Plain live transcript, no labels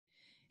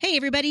Hey,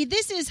 everybody,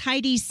 this is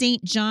Heidi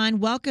St. John.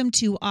 Welcome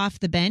to Off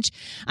the Bench.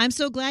 I'm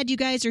so glad you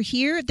guys are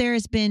here. There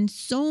has been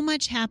so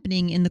much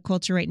happening in the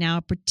culture right now,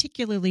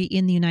 particularly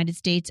in the United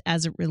States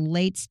as it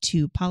relates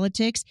to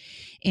politics.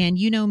 And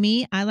you know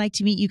me, I like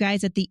to meet you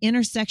guys at the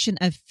intersection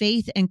of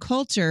faith and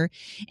culture.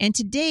 And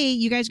today,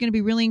 you guys are going to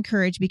be really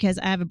encouraged because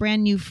I have a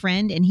brand new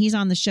friend and he's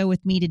on the show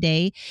with me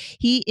today.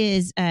 He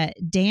is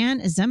Dan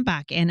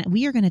Zembach, and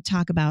we are going to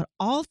talk about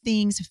all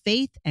things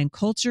faith and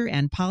culture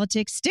and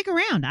politics. Stick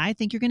around. I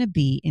think you're going to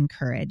be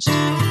encouraged.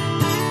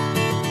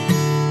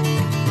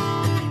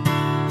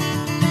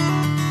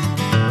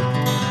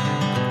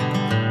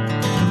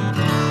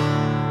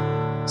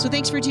 So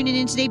thanks for tuning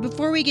in today.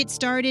 Before we get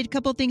started, a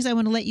couple of things I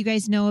want to let you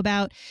guys know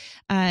about.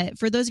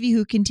 For those of you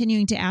who are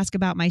continuing to ask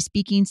about my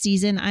speaking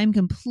season, I'm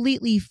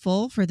completely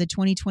full for the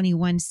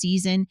 2021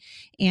 season.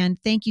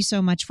 And thank you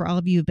so much for all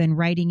of you who've been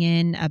writing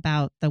in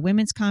about the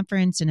women's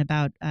conference and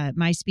about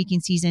my speaking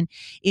season.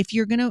 If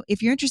you're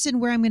interested in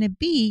where I'm going to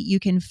be, you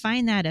can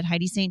find that at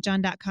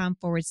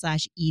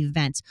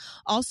HeidiSt.John.com/events.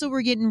 Also,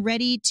 we're getting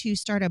ready to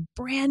start a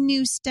brand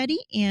new study,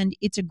 and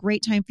it's a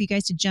great time for you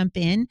guys to jump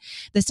in.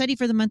 The study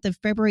for the month of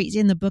February is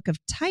in the book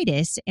of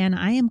Titus, and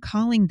I am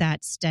calling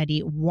that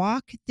study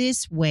Walk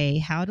This Way,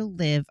 How to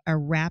Live a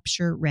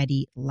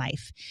Rapture-Ready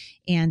Life.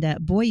 And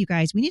boy, you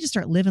guys, we need to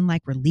start living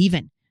like we're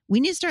leaving.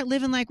 We need to start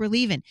living like we're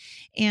leaving.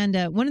 And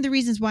one of the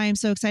reasons why I'm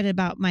so excited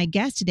about my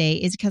guest today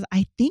is because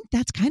I think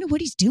that's kind of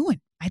what he's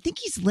doing. I think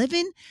he's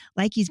living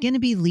like he's going to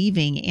be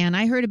leaving. And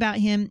I heard about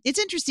him. It's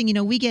interesting. You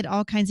know, we get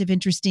all kinds of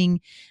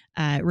interesting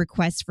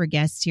requests for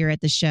guests here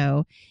at the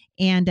show.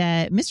 And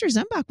Mr.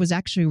 Zembach was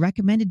actually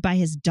recommended by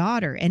his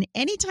daughter. And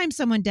anytime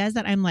someone does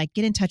that, I'm like,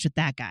 get in touch with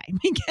that guy.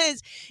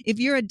 Because if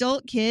your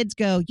adult kids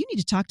go, you need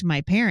to talk to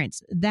my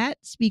parents, that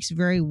speaks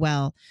very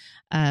well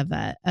of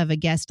a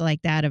guest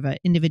like that, of an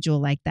individual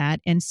like that.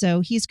 And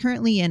so he's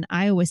currently an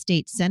Iowa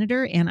State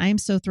Senator. And I'm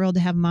so thrilled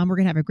to have him on. We're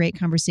going to have a great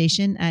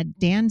conversation.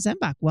 Dan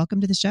Zembach, welcome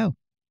to the show.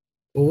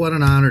 Well, what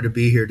an honor to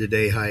be here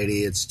today,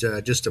 Heidi. It's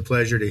just a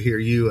pleasure to hear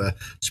you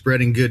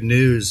spreading good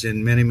news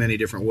in many, many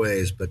different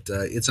ways. But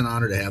it's an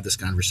honor to have this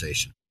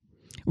conversation.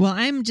 Well,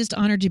 I'm just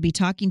honored to be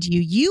talking to you.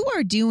 You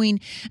are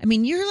doing,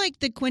 you're like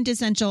the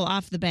quintessential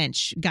off the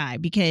bench guy,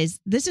 because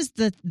this is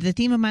the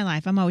theme of my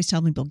life. I'm always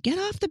telling people, get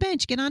off the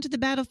bench, get onto the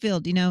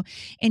battlefield, you know,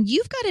 and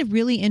you've got a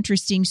really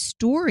interesting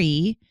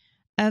story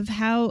of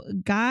how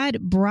God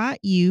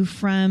brought you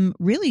from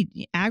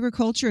really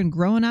agriculture and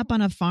growing up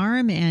on a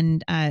farm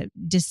and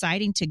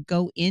deciding to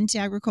go into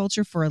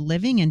agriculture for a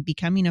living and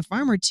becoming a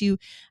farmer to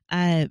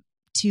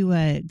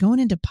going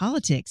into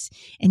politics.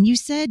 And you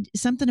said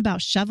something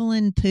about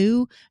shoveling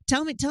poo.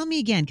 Tell me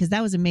again, because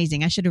that was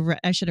amazing. I should have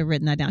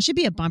written that down. It should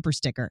be a bumper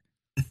sticker.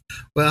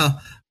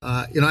 Well,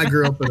 I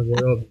grew up in a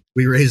world,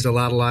 we raised a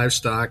lot of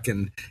livestock,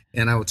 and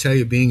I will tell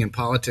you, being in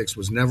politics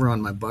was never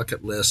on my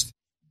bucket list.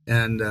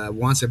 And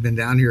once I've been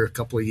down here a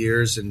couple of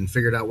years and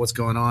figured out what's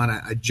going on,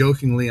 I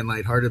jokingly and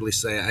lightheartedly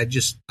say, I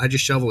just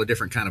shovel a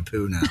different kind of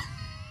poo now.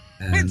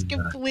 And, it's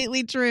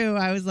completely true.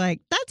 I was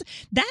like,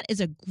 that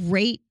is a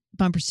great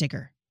bumper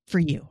sticker for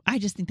you. I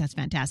just think that's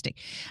fantastic.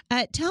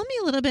 Tell me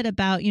a little bit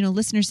about,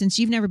 listeners, since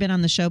you've never been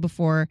on the show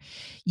before,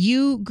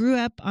 you grew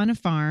up on a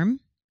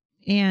farm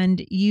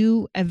and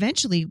you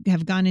eventually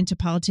have gone into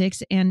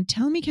politics, and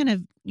tell me kind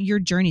of your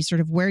journey,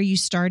 sort of where you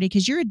started,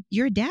 because you're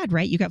a dad,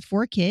 right? You got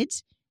 4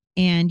 kids.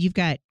 And you've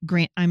got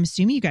I'm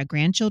assuming you got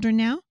grandchildren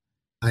now?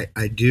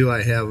 I do.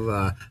 I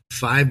have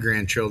 5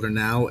 grandchildren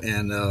now,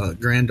 and a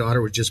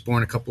granddaughter was just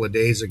born a couple of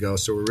days ago.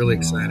 So we're really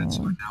excited.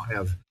 So I now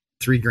have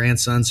 3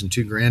 grandsons and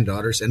 2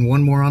 granddaughters, and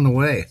 1 more on the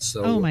way.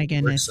 So oh my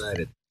goodness, we're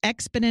excited.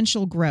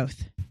 Exponential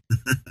growth.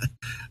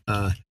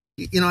 I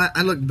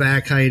look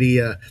back,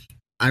 Heidi.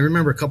 I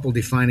remember a couple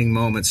defining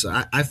moments.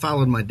 I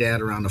followed my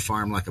dad around the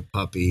farm like a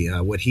puppy.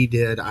 What he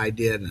did, I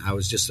did. I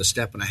was just a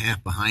step and a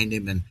half behind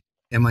him, and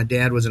my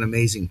dad was an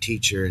amazing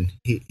teacher, and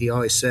he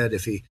always said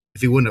if he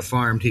wouldn't have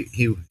farmed,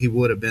 he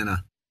would have been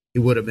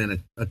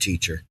a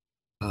teacher.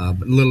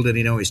 But little did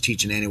he know he's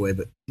teaching anyway.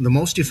 But the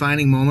most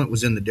defining moment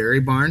was in the dairy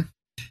barn,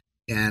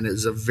 and it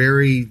was a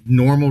very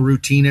normal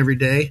routine every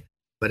day.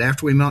 But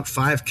after we milked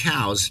 5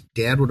 cows,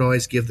 Dad would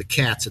always give the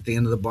cats at the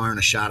end of the barn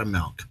a shot of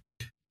milk.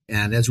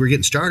 And as we're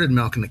getting started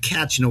milking, the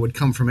cats, would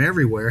come from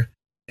everywhere,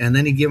 and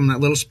then he'd give them that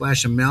little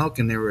splash of milk,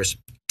 and there was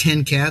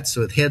 10 cats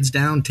with heads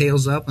down,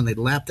 tails up, and they'd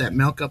lap that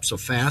milk up so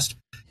fast.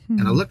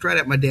 And I looked right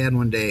at my dad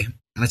one day,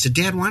 and I said,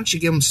 Dad, why don't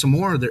you give them some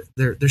more?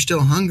 They're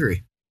still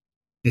hungry.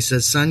 He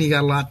said, son, you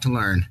got a lot to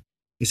learn.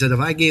 He said, if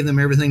I gave them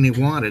everything they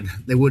wanted,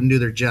 they wouldn't do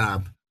their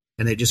job,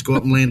 and they'd just go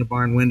up and lay in the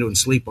barn window and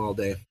sleep all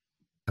day.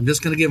 I'm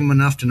just going to give them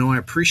enough to know I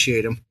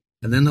appreciate them,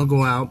 and then they'll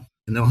go out,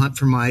 and they'll hunt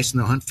for mice, and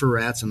they'll hunt for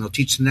rats, and they'll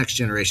teach the next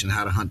generation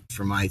how to hunt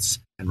for mice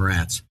and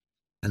rats.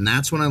 And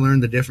that's when I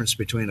learned the difference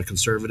between a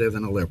conservative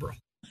and a liberal.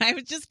 I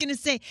was just going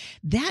to say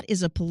that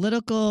is a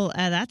political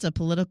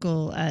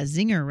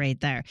zinger right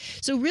there.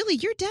 So really,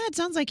 your dad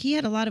sounds like he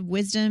had a lot of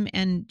wisdom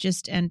and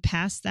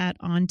passed that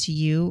on to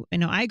you. I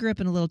know I grew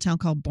up in a little town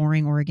called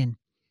Boring, Oregon,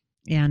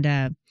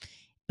 and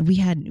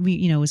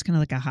it was kind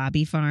of like a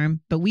hobby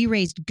farm, but we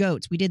raised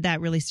goats. We did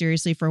that really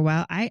seriously for a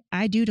while.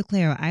 I do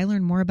declare I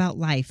learned more about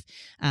life,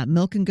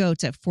 milking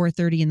goats at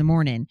 4:30 in the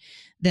morning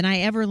than I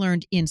ever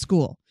learned in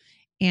school.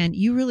 And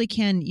you really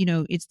can,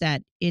 it's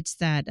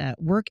that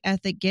work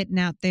ethic, getting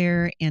out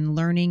there and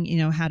learning,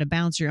 how to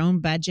balance your own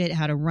budget,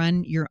 how to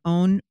run your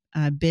own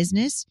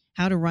business,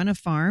 how to run a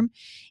farm.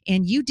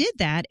 And you did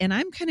that. And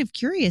I'm kind of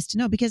curious to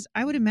know, because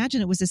I would imagine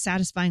it was a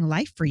satisfying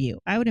life for you.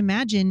 I would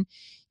imagine,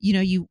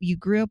 you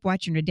grew up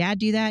watching your dad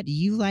do that.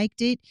 You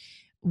liked it.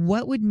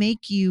 What would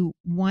make you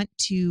want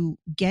to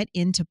get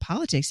into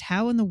politics?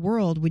 How in the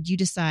world would you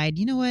decide,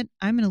 you know what,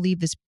 I'm going to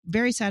leave this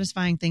very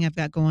satisfying thing I've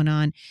got going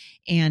on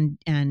and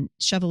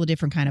shovel a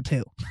different kind of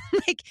poo?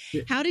 Like,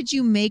 how did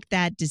you make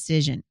that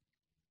decision?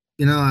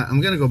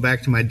 I'm going to go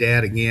back to my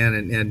dad again,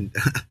 and I'm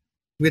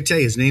going to tell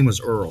you his name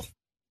was Earl.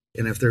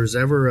 And if there was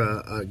ever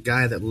a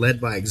guy that led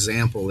by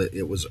example,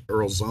 it was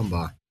Earl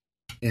Zumbaugh.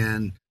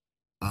 And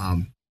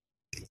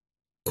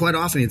quite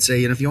often he'd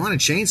say, if you want to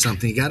change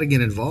something, you got to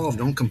get involved.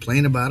 Don't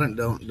complain about it.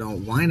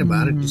 Don't whine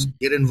about it. Just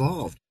get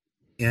involved.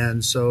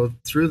 And so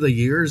through the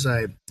years,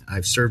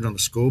 I've served on the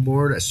school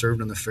board. I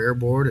served on the fair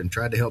board and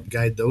tried to help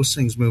guide those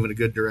things move in a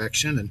good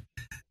direction.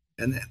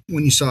 And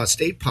when you saw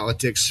state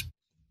politics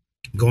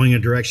going a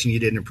direction you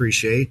didn't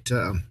appreciate,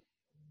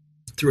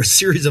 through a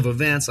series of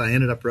events, I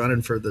ended up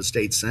running for the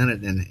state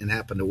Senate and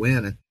happened to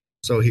win.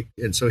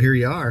 And so here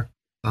you are.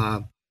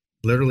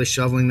 Literally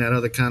shoveling that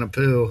other kind of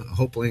poo,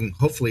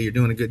 hopefully you're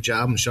doing a good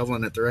job and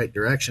shoveling it the right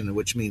direction,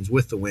 which means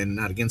with the wind,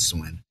 not against the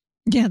wind.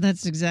 Yeah,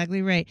 that's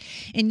exactly right.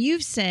 And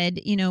you've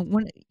said,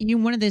 one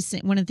of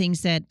the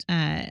things that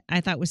I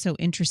thought was so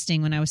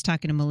interesting when I was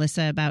talking to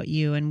Melissa about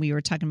you, and we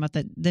were talking about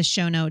the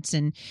show notes,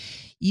 and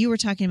you were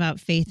talking about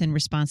faith and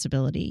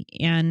responsibility.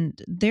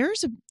 And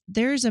there's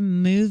a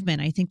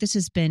movement. I think this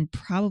has been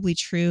probably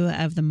true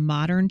of the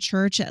modern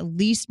church, at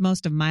least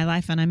most of my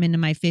life, and I'm into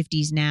my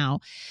 50s now,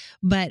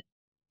 but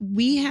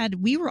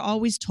we were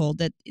always told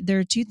that there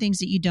are two things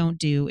that you don't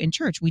do in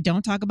church. We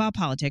don't talk about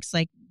politics,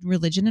 like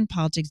religion and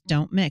politics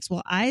don't mix.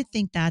 Well, I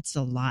think that's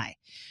a lie.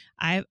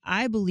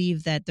 I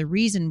believe that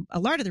a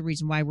lot of the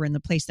reason why we're in the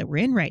place that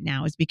we're in right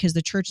now is because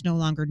the church no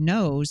longer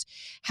knows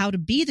how to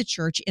be the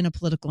church in a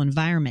political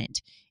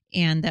environment.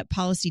 And that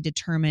politics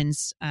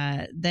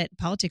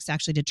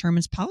actually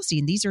determines policy.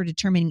 And these are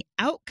determining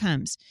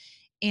outcomes.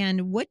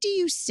 And what do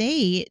you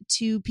say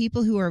to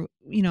people who are,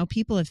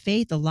 people of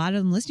faith, a lot of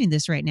them listening to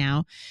this right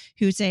now,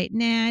 who say,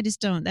 nah, I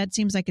just don't, that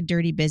seems like a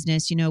dirty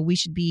business. We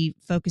should be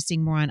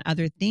focusing more on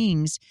other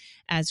things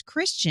as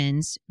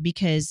Christians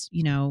because,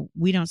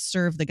 we don't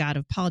serve the God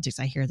of politics.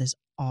 I hear this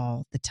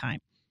all the time.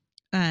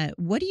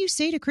 What do you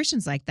say to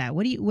Christians like that?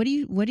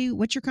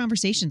 What's your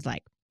conversations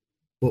like?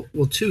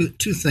 Well, two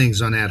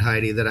things on that,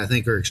 Heidi, that I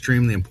think are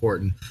extremely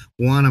important.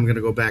 One, I'm going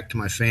to go back to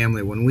my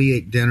family. When we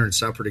ate dinner and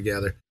supper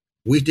together,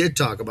 we did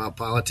talk about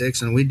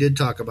politics, and we did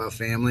talk about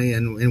family,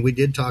 and we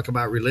did talk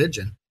about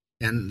religion.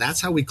 And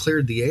that's how we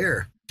cleared the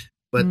air.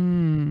 But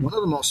one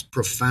of the most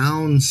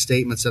profound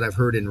statements that I've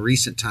heard in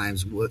recent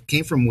times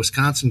came from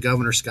Wisconsin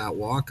Governor Scott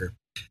Walker.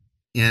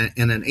 And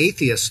an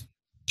atheist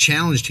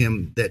challenged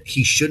him that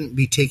he shouldn't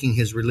be taking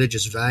his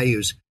religious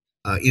values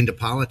into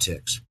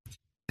politics.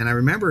 And I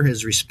remember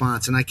his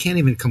response, and I can't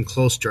even come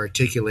close to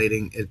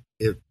articulating it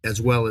as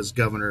well as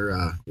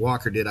Governor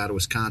Walker did out of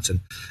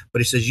Wisconsin. But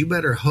he says, you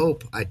better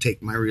hope I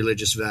take my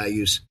religious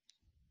values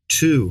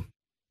to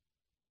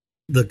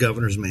the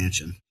governor's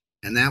mansion.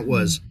 And that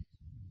was,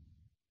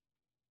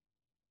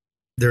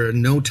 there are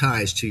no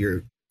ties to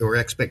your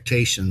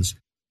expectations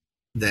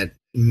that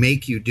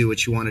make you do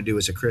what you want to do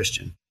as a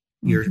Christian.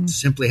 You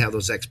simply have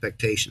those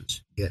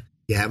expectations. You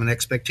have an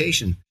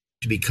expectation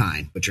to be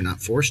kind, but you're not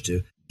forced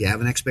to. You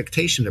have an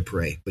expectation to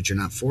pray, but you're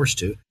not forced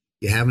to.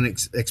 You have an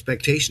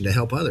expectation to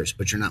help others,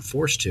 but you're not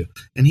forced to.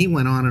 And he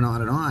went on and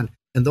on and on.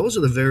 And those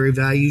are the very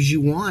values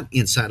you want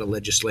inside a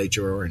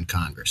legislature or in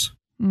Congress.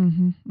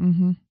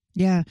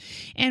 Yeah.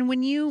 And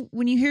when you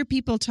hear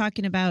people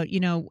talking about,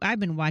 I've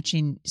been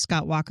watching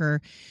Scott Walker,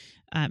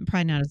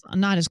 probably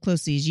not as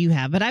closely as you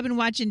have, but I've been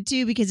watching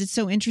too, because it's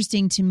so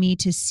interesting to me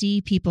to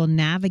see people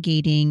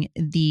navigating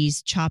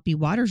these choppy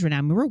waters right now.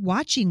 I mean, we're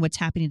watching what's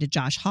happening to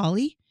Josh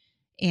Hawley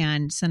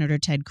and Senator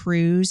Ted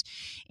Cruz,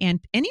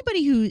 and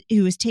anybody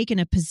who has taken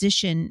a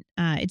position.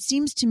 It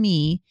seems to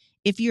me,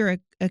 if you're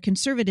a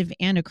conservative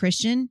and a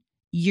Christian,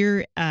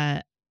 you're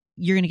going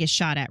to get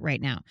shot at right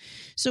now.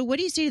 So what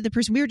do you say to the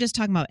person? We were just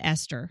talking about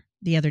Esther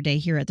the other day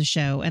here at the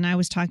show, and I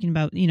was talking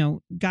about,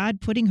 God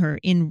putting her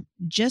in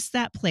just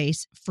that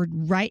place for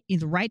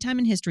the right time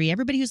in history.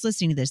 Everybody who's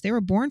listening to this, they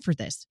were born for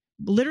this,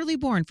 literally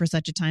born for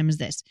such a time as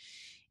this.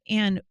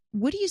 And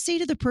what do you say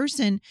to the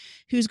person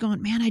who's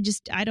going, man,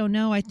 I don't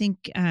know. I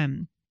think,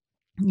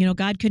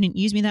 God couldn't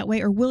use me that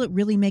way. Or will it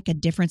really make a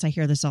difference? I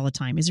hear this all the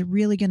time. Is it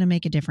really going to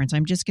make a difference?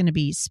 I'm just going to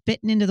be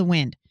spitting into the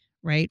wind,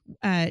 right?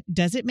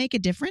 Does it make a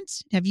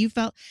difference? Have you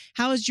felt,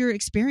 how has your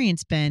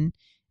experience been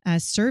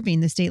serving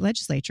the state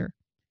legislature?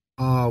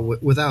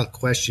 Without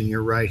question,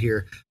 you're right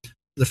here.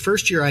 the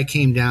first year I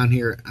came down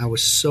here, I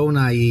was so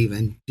naive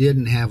and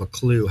didn't have a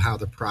clue how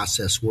the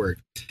process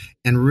worked,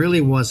 and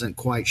really wasn't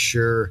quite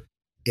sure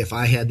if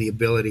I had the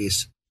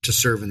abilities to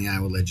serve in the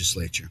Iowa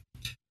legislature.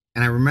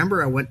 And I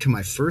remember I went to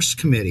my first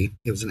committee.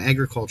 It was an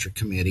agriculture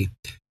committee,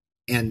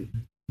 and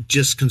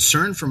just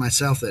concerned for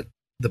myself that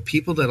the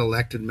people that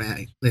elected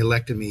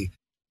me,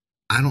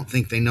 I don't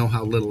think they know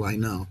how little I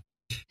know.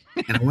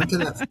 And I went to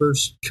that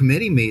first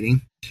committee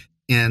meeting,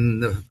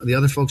 and the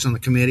other folks on the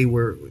committee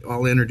were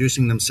all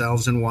introducing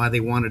themselves and why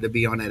they wanted to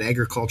be on that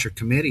agriculture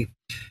committee.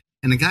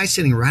 And the guy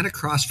sitting right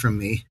across from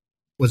me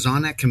was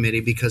on that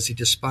committee because he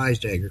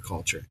despised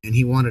agriculture, and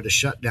he wanted to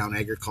shut down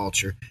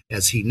agriculture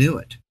as he knew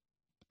it.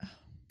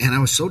 And I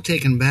was so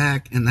taken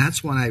back, and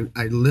that's when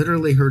I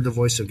literally heard the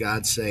voice of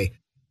God say,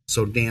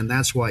 "So Dan,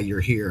 that's why you're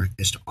here,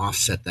 is to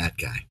offset that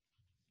guy."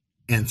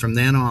 And from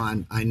then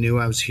on, I knew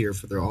I was here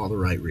for all the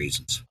right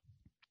reasons.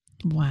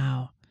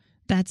 Wow.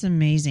 That's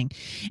amazing.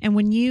 And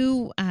when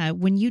you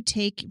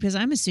take, because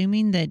I'm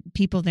assuming that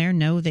people there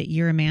know that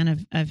you're a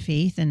man of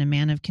faith and a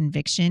man of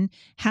conviction,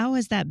 how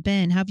has that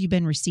been? How have you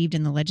been received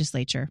in the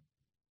legislature?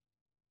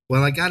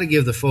 Well, I got to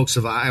give the folks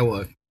of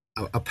Iowa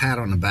a pat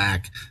on the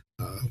back.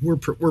 We're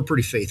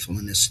pretty faithful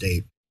in this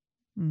state.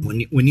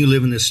 Mm. When you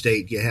live in this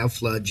state, you have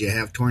floods, you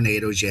have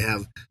tornadoes, you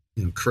have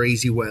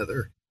crazy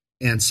weather,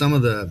 and some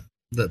of the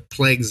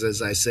plagues,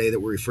 as I say,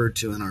 that were referred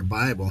to in our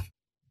Bible,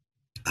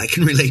 I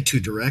can relate to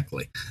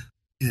directly.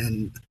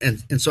 And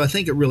so I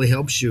think it really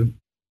helps you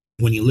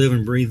when you live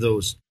and breathe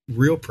those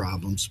real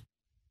problems.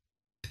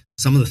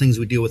 Some of the things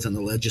we deal with in the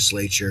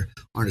legislature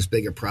aren't as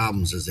big a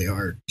problems as they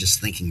are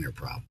just thinking they're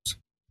problems.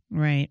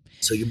 Right.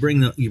 So you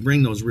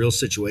bring those real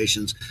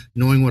situations,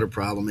 knowing what a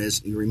problem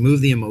is, you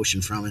remove the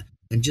emotion from it,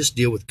 and just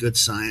deal with good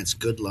science,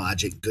 good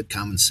logic, good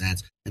common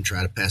sense, and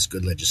try to pass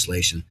good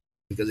legislation.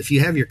 Because if you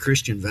have your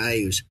Christian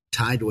values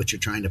tied to what you're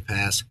trying to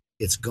pass,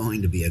 it's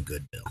going to be a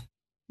good bill.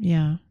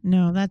 Yeah,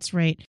 no, that's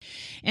right.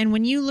 And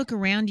when you look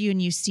around you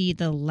and you see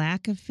the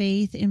lack of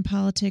faith in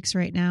politics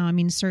right now, I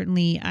mean,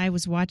 certainly I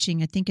was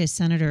watching, I think a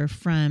senator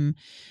from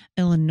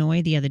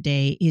Illinois the other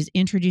day is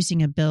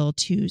introducing a bill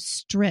to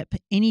strip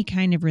any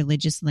kind of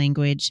religious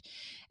language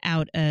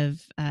out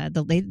of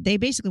they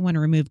basically want to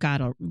remove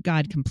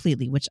God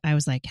completely, which I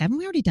was like, haven't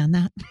we already done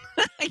that?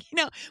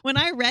 When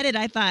I read it,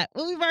 I thought,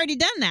 well, we've already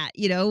done that.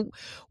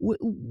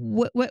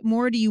 What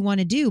more do you want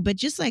to do? But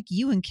just like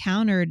you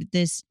encountered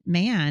this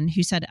man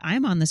who said,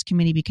 I'm on this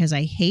committee because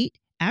I hate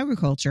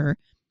agriculture.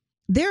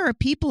 There are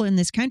people in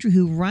this country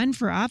who run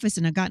for office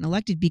and have gotten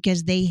elected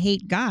because they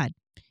hate God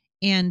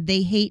and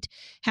they hate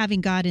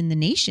having God in the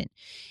nation.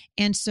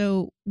 And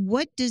so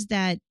what does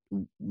that,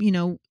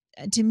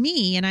 to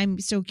me, and I'm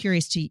so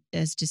curious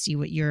to see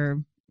what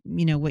your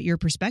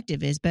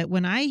perspective is. But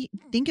when I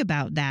think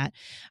about that,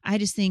 I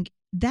just think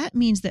that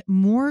means that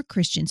more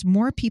Christians,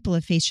 more people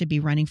of faith should be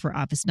running for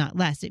office, not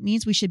less. It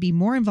means we should be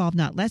more involved,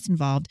 not less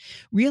involved,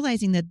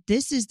 realizing that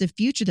this is the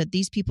future that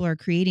these people are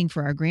creating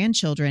for our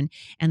grandchildren.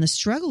 And the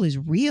struggle is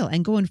real.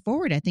 And going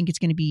forward, I think it's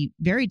going to be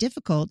very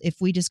difficult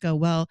if we just go,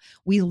 well,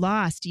 we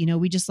lost,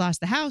 we just lost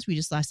the House, we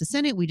just lost the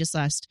Senate, we just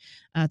lost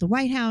the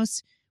White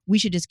House. We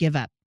should just give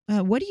up.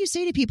 What do you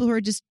say to people who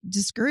are just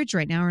discouraged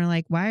right now and are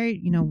like, why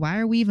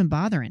are we even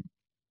bothering?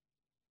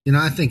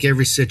 I think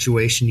every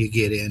situation you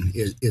get in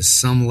is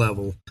some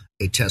level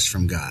a test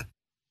from God.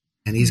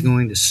 And he's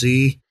going to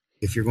see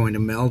if you're going to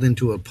meld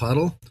into a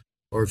puddle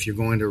or if you're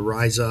going to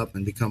rise up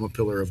and become a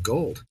pillar of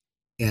gold.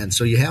 And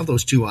so you have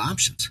those two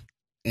options.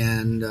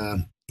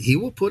 And he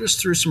will put us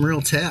through some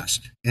real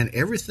tests. And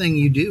everything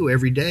you do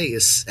every day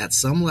is at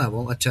some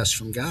level a test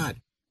from God.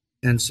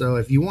 And so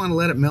if you want to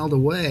let it meld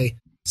away,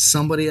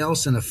 somebody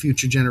else in a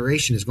future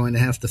generation is going to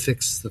have to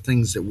fix the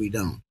things that we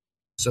don't.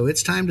 So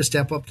it's time to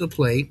step up to the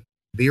plate.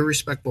 Be a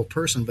respectable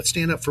person, but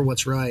stand up for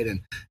what's right.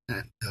 And,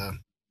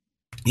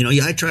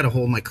 I try to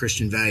hold my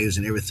Christian values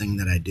in everything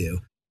that I do.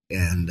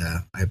 And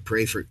I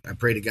pray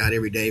to God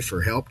every day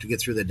for help to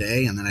get through the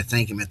day. And then I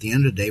thank him at the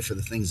end of the day for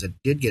the things that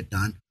did get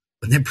done,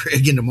 but then pray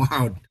again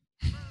tomorrow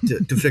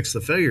to fix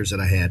the failures that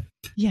I had.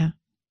 Yeah.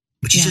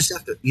 But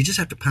you just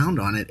have to pound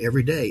on it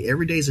every day.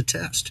 Every day is a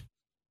test.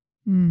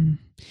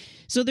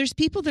 So there's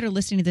people that are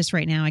listening to this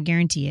right now, I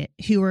guarantee it,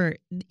 who are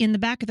in the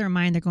back of their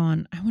mind, they're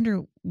going, I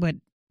wonder what,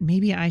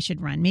 maybe I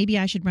should run. Maybe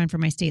I should run for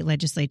my state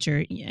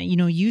legislature.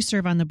 You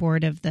serve on the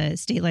board of the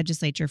state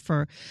legislature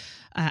for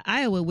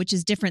Iowa, which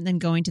is different than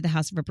going to the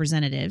House of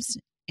Representatives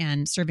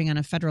and serving on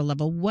a federal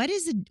level. What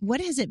has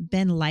it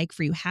been like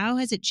for you? How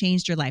has it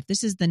changed your life?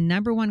 This is the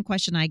number one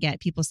question I get.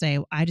 People say,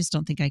 I just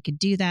don't think I could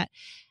do that.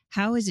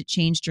 How has it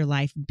changed your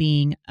life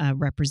being a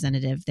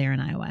representative there in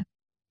Iowa?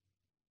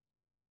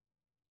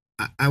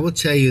 I will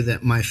tell you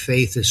that my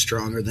faith is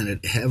stronger than it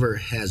ever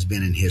has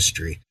been in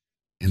history.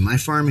 And my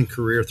farming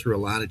career threw a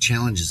lot of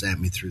challenges at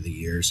me through the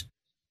years.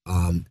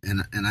 And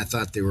I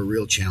thought they were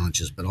real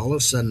challenges. But all of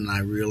a sudden, I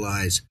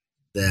realized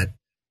that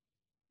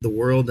the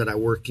world that I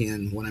work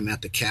in, when I'm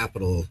at the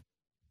Capitol,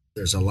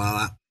 there's a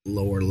lot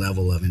lower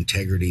level of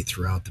integrity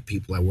throughout the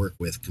people I work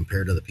with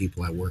compared to the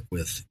people I work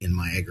with in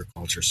my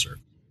agriculture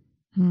circle.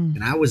 Hmm.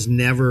 And I was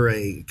never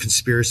a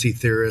conspiracy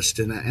theorist,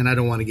 and I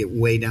don't want to get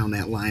way down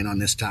that line on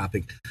this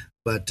topic,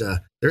 but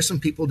there's some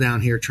people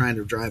down here trying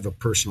to drive a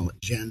personal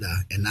agenda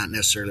and not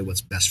necessarily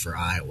what's best for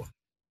Iowa.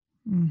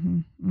 Mm-hmm.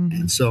 Mm-hmm.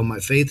 And so my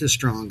faith is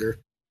stronger,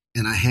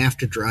 and I have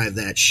to drive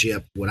that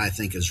ship what I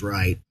think is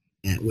right,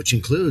 and which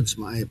includes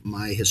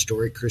my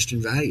historic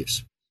Christian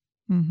values.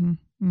 Mm-hmm.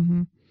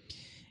 Mm-hmm.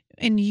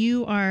 And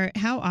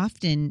how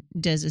often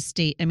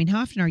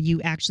how often are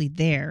you actually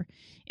there?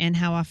 And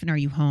how often are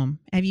you home?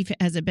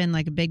 Has it been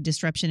like a big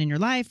disruption in your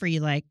life? Or you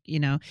like,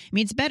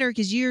 it's better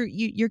because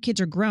your kids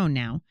are grown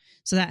now.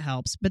 So that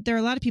helps. But there are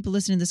a lot of people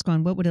listening to this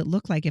going, what would it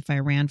look like if I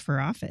ran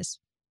for office?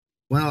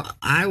 Well,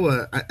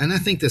 Iowa, and I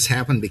think this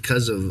happened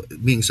because of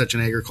being such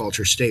an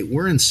agriculture state.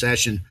 We're in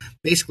session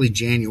basically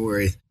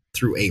January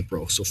through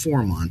April, so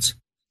 4 months.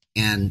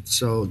 And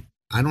so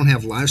I don't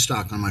have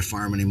livestock on my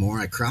farm anymore.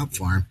 I crop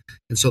farm.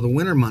 And so the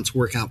winter months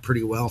work out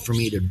pretty well for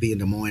me to be in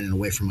Des Moines and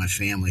away from my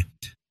family.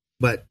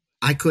 But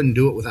I couldn't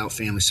do it without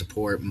family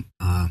support.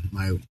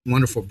 My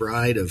wonderful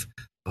bride of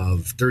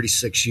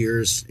 36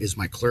 years is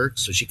my clerk,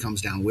 so she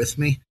comes down with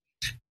me.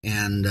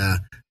 And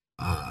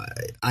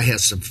I have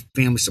some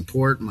family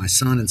support. My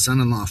son and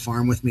son-in-law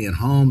farm with me at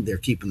home. They're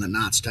keeping the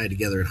knots tied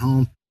together at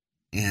home.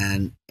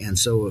 And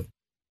so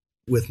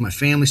with my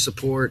family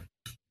support,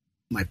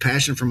 my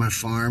passion for my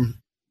farm,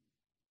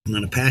 and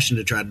then a passion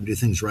to try to do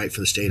things right for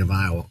the state of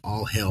Iowa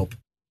all help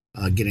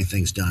getting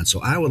things done.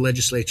 So Iowa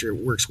legislature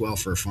works well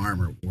for a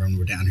farmer when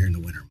we're down here in the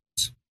winter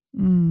months.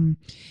 Mm.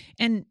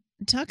 And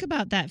talk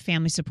about that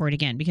family support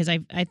again, because I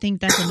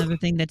think that's another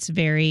thing that's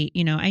very,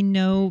 I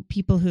know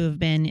people who have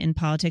been in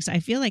politics. I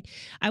feel like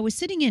I was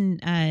sitting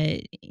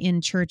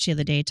in church the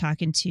other day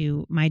talking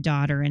to my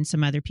daughter and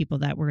some other people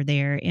that were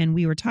there, and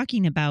we were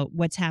talking about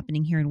what's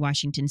happening here in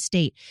Washington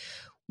State,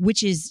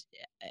 which is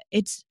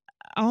it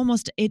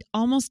almost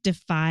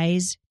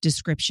defies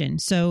description.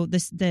 So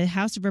the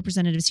House of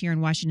Representatives here in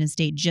Washington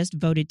State just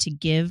voted to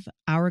give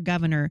our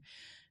governor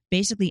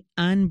basically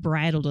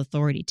unbridled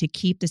authority to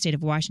keep the state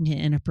of Washington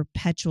in a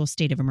perpetual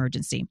state of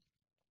emergency.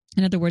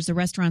 In other words, the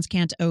restaurants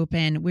can't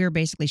open. We're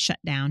basically shut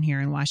down here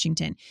in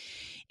Washington.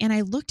 And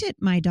I looked at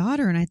my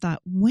daughter and I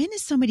thought, when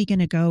is somebody going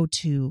to go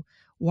to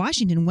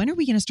Washington? When are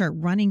we going to start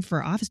running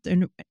for office?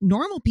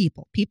 Normal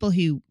people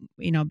who,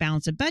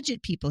 balance a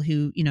budget, people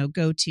who,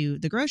 go to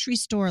the grocery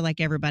store like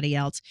everybody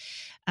else.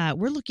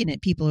 We're looking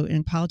at people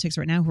in politics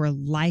right now who are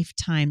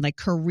lifetime, like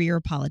career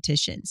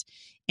politicians.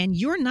 And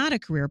you're not a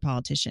career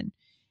politician.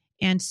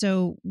 And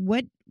so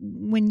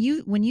when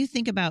you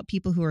think about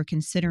people who are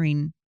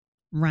considering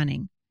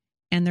running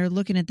and they're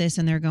looking at this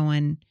and they're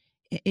going,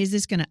 is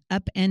this going to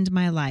upend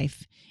my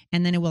life?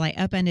 And then will I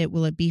upend it?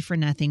 Will it be for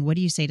nothing? What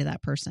do you say to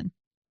that person?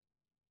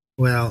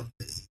 Well,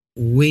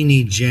 we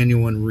need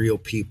genuine, real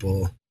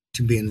people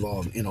to be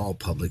involved in all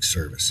public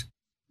service.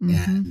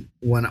 Mm-hmm. And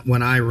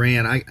when I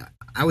ran,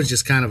 I was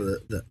just kind of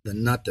the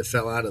nut that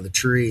fell out of the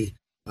tree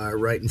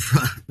right in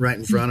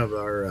front of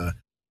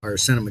our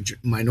Senate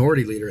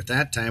minority leader at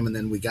that time, and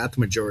then we got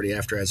the majority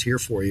after I was here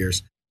 4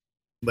 years.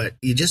 But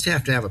you just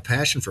have to have a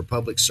passion for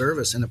public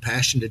service and a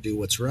passion to do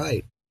what's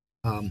right.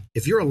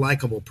 If you're a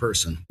likable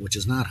person, which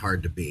is not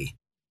hard to be,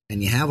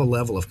 and you have a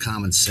level of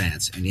common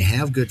sense and you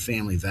have good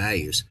family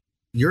values,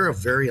 you're a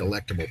very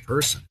electable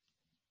person.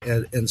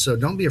 And so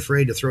don't be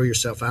afraid to throw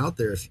yourself out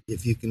there.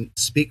 If you can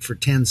speak for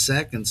 10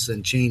 seconds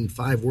and chain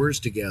 5 words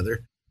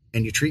together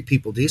and you treat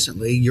people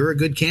decently, you're a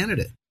good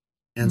candidate.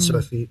 And so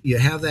if you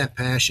have that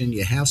passion,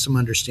 you have some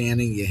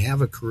understanding, you have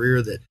a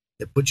career that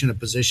puts you in a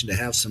position to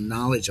have some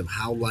knowledge of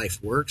how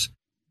life works,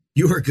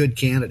 you're a good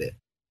candidate.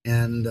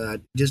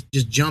 And just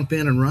jump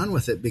in and run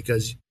with it,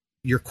 because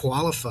you're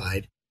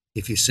qualified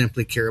if you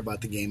simply care about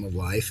the game of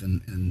life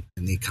and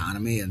the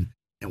economy and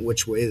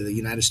which way the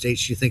United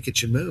States you think it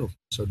should move.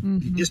 So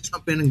you just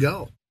jump in and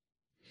go.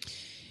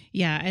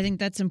 Yeah, I think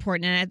that's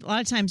important. And a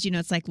lot of times,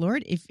 it's like,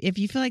 Lord, if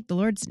you feel like the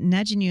Lord's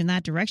nudging you in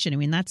that direction, I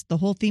mean, that's the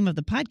whole theme of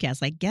the podcast.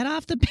 Like, get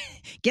off the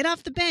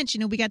bench.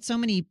 We got so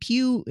many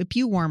pew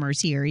warmers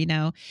here,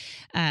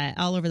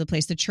 all over the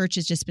place. The church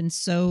has just been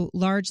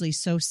largely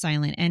so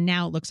silent. And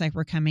now it looks like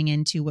we're coming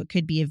into what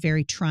could be a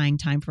very trying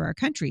time for our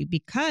country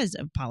because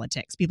of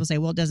politics. People say,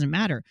 well, it doesn't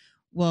matter.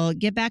 Well,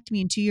 get back to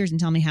me in 2 years and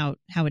tell me how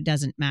it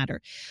doesn't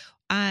matter.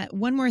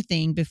 One more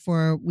thing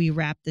before we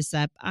wrap this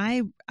up.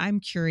 I'm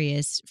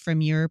curious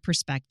from your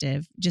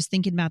perspective, just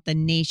thinking about the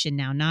nation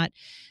now,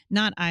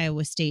 not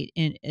Iowa State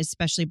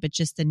especially, but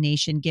just the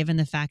nation, given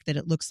the fact that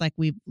it looks like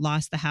we've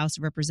lost the House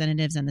of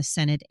Representatives and the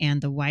Senate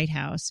and the White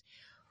House.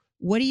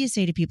 What do you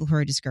say to people who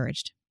are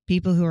discouraged?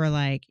 People who are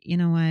like, you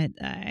know what,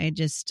 I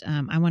just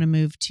I want to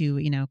move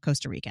to,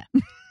 Costa Rica.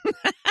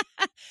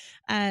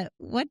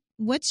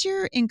 What's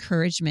your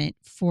encouragement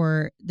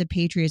for the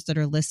patriots that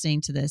are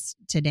listening to this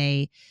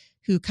today,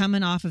 who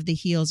coming off of the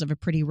heels of a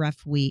pretty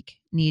rough week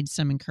need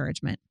some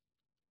encouragement?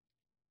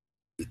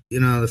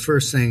 The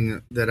first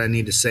thing that I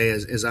need to say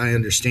is I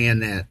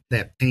understand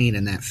that pain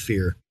and that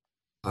fear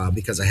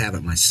because I have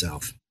it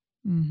myself.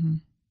 Mm-hmm.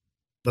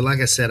 But like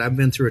I said, I've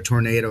been through a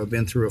tornado, I've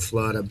been through a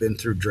flood, I've been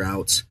through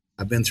droughts,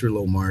 I've been through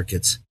low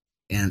markets.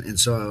 And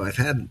so I've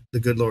had the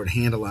good Lord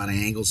hand a lot of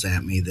angles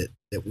at me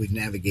that we've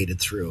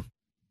navigated through.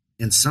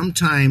 And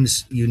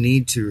sometimes you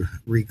need to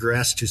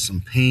regress to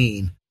some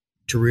pain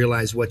to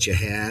realize what you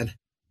had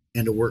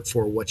and to work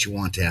for what you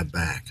want to have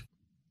back.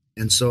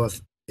 And so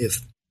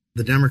if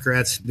the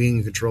Democrats being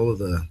in control of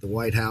the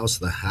White House,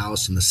 the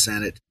House, and the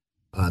Senate,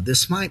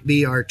 this might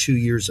be our 2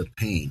 years of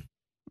pain.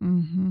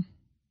 Mm-hmm.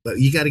 But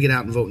you got to get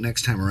out and vote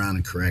next time around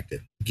and correct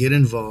it. Get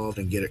involved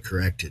and get it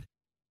corrected.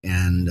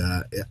 And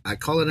I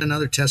call it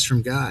another test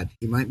from God.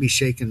 He might be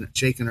shaking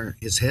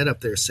his head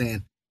up there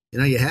saying,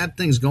 you had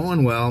things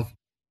going well,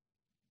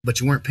 but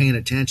you weren't paying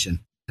attention,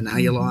 and now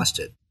you lost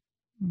it,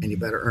 and you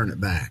better earn it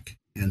back.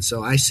 And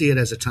so I see it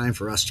as a time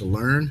for us to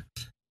learn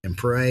and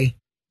pray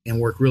and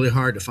work really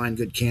hard to find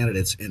good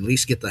candidates and at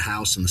least get the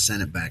House and the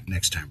Senate back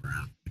next time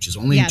around, which is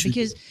only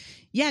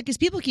because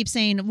people keep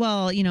saying,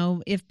 well,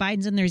 if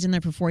Biden's in there, he's in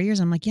there for 4 years.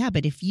 I'm like, yeah,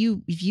 but if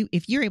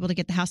you're able to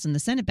get the House and the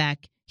Senate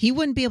back, he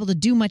wouldn't be able to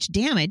do much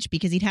damage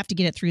because he'd have to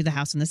get it through the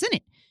House and the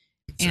Senate.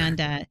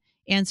 Exactly.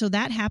 And so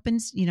that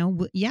happens,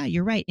 yeah,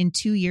 you're right. In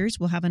 2 years,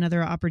 we'll have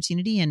another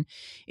opportunity, and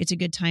it's a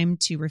good time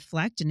to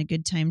reflect and a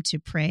good time to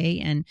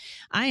pray. And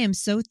I am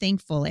so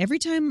thankful every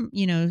time,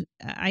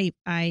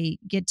 I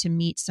get to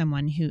meet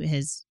someone who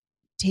has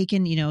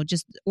taken,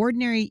 just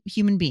ordinary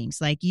human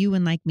beings like you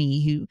and like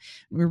me, who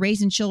we're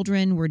raising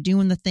children, we're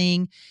doing the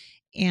thing.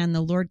 And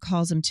the Lord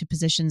calls them to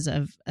positions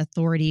of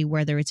authority,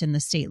 whether it's in the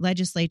state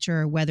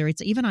legislature or whether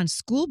it's even on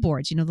school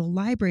boards, the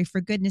library, for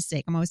goodness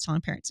sake. I'm always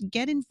telling parents,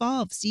 get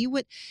involved, see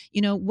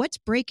what's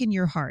breaking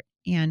your heart,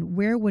 and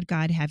where would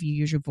God have you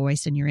use your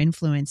voice and your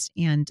influence,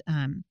 and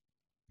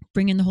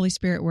bring in the Holy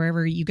Spirit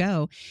wherever you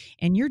go.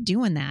 And you're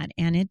doing that.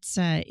 And it's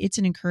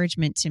an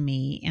encouragement to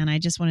me. And I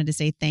just wanted to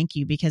say thank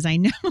you, because I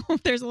know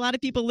there's a lot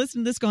of people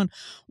listening to this going,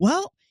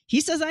 well,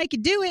 he says I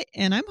could do it.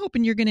 And I'm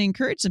hoping you're going to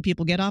encourage some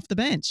people get off the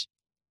bench.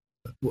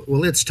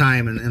 Well, it's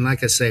time. And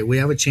like I say, we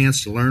have a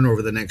chance to learn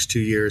over the next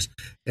 2 years,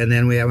 and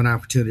then we have an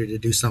opportunity to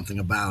do something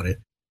about it.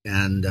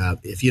 And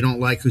if you don't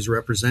like who's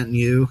representing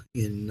you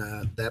in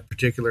that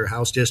particular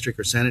House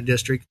district or Senate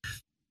district,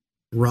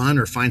 run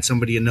or find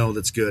somebody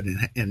that's good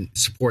and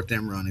support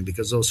them running,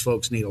 because those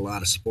folks need a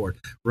lot of support.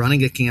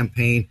 Running a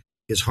campaign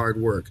is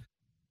hard work.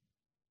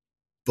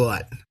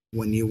 But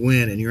when you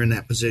win and you're in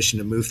that position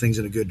to move things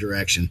in a good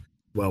direction,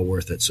 well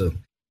worth it. So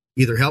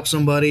either help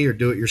somebody or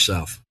do it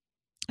yourself.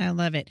 I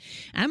love it.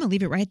 I'm going to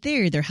leave it right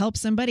there. Either help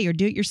somebody or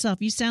do it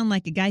yourself. You sound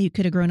like a guy who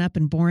could have grown up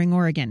in Boring,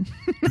 Oregon.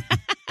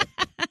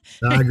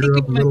 I grew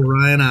up in Little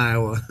Ryan,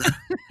 Iowa.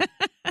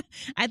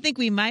 I think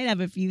we might have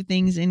a few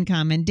things in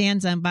common.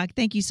 Dan Zumbach,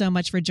 thank you so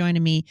much for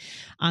joining me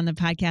on the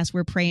podcast.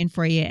 We're praying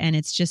for you, and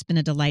it's just been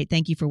a delight.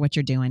 Thank you for what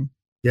you're doing.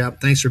 Yeah,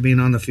 thanks for being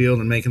on the field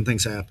and making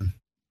things happen.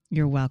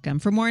 You're welcome.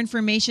 For more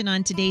information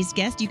on today's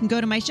guest, you can go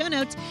to my show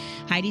notes,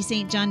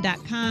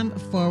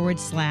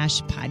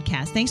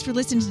 HeidiSt.com/podcast. Thanks for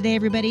listening today,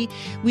 everybody.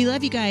 We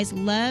love you guys.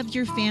 Love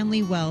your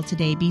family well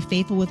today. Be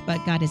faithful with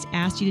what God has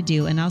asked you to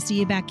do. And I'll see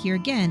you back here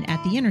again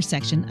at the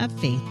intersection of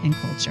faith and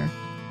culture.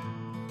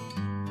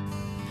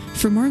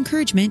 For more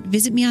encouragement,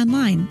 visit me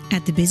online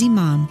at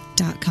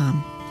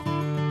thebusymom.com.